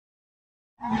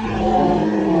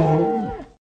Hey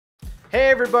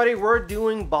everybody, we're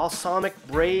doing balsamic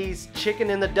braised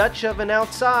chicken in the Dutch oven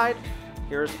outside.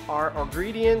 Here's our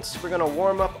ingredients. We're gonna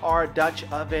warm up our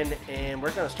Dutch oven and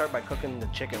we're gonna start by cooking the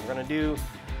chicken. We're gonna do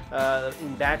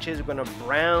in batches. We're gonna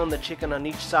brown the chicken on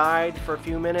each side for a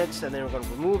few minutes and then we're gonna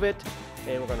remove it.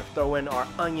 And we're gonna throw in our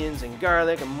onions and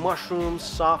garlic and mushrooms,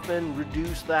 soften,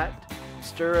 reduce that,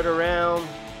 stir it around,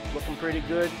 looking pretty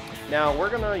good. Now we're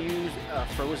gonna use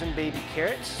frozen baby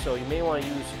carrots, so you may want to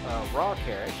use raw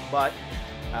carrots, but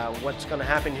what's gonna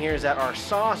happen here is that our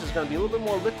sauce is gonna be a little bit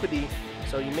more liquidy,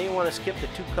 so you may want to skip the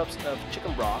 2 cups of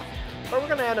chicken broth. But we're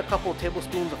gonna add a couple of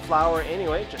tablespoons of flour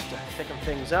anyway, just to thicken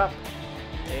things up.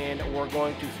 And we're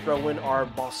going to throw in our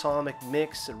balsamic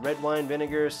mix, red wine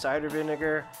vinegar, cider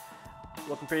vinegar.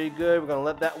 Looking pretty good. We're gonna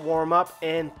let that warm up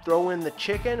and throw in the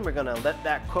chicken. We're gonna let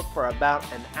that cook for about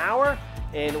an hour.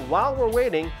 And while we're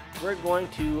waiting, we're going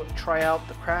to try out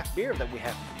the craft beer that we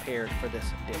have prepared for this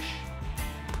dish.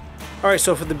 Alright,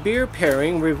 so for the beer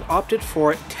pairing, we've opted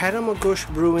for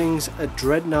Tatamagouche Brewing's a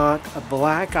Dreadnought, a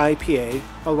black IPA,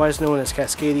 otherwise known as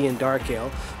Cascadian Dark Ale.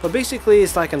 But basically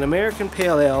it's like an American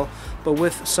Pale Ale, but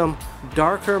with some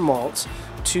darker malts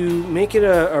to make it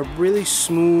a really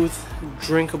smooth,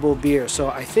 drinkable beer. So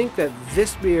I think that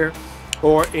this beer,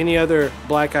 or any other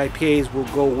black IPAs, will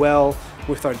go well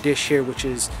with our dish here, which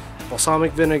is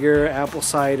balsamic vinegar, apple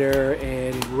cider,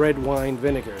 and red wine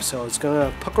vinegar. So it's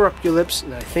gonna pucker up your lips,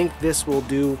 and I think this will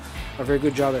do a very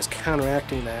good job as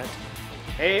counteracting that.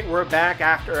 Hey, we're back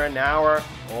after an hour.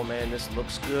 Oh man, this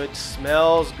looks good,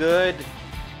 smells good.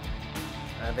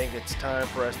 I think it's time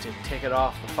for us to take it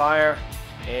off the fire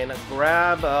and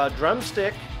grab a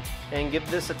drumstick and give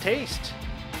this a taste.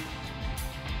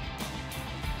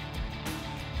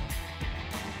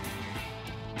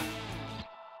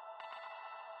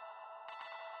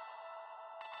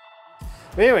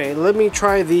 Anyway, let me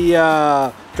try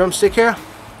the drumstick here.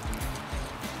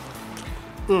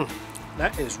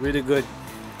 That is really good.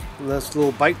 That's a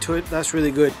little bite to it. That's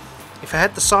really good. If I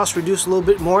had the sauce reduced a little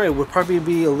bit more, it would probably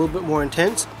be a little bit more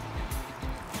intense.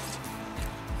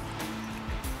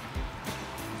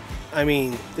 I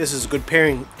mean, this is a good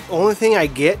pairing. Only thing I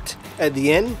get at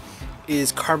the end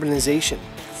is carbonization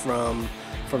from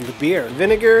the beer.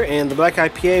 Vinegar and the black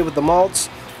IPA with the malts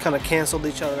kind of canceled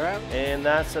each other out. And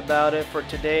that's about it for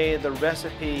today. The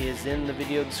recipe is in the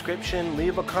video description.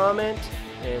 Leave a comment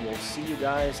and we'll see you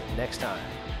guys next time.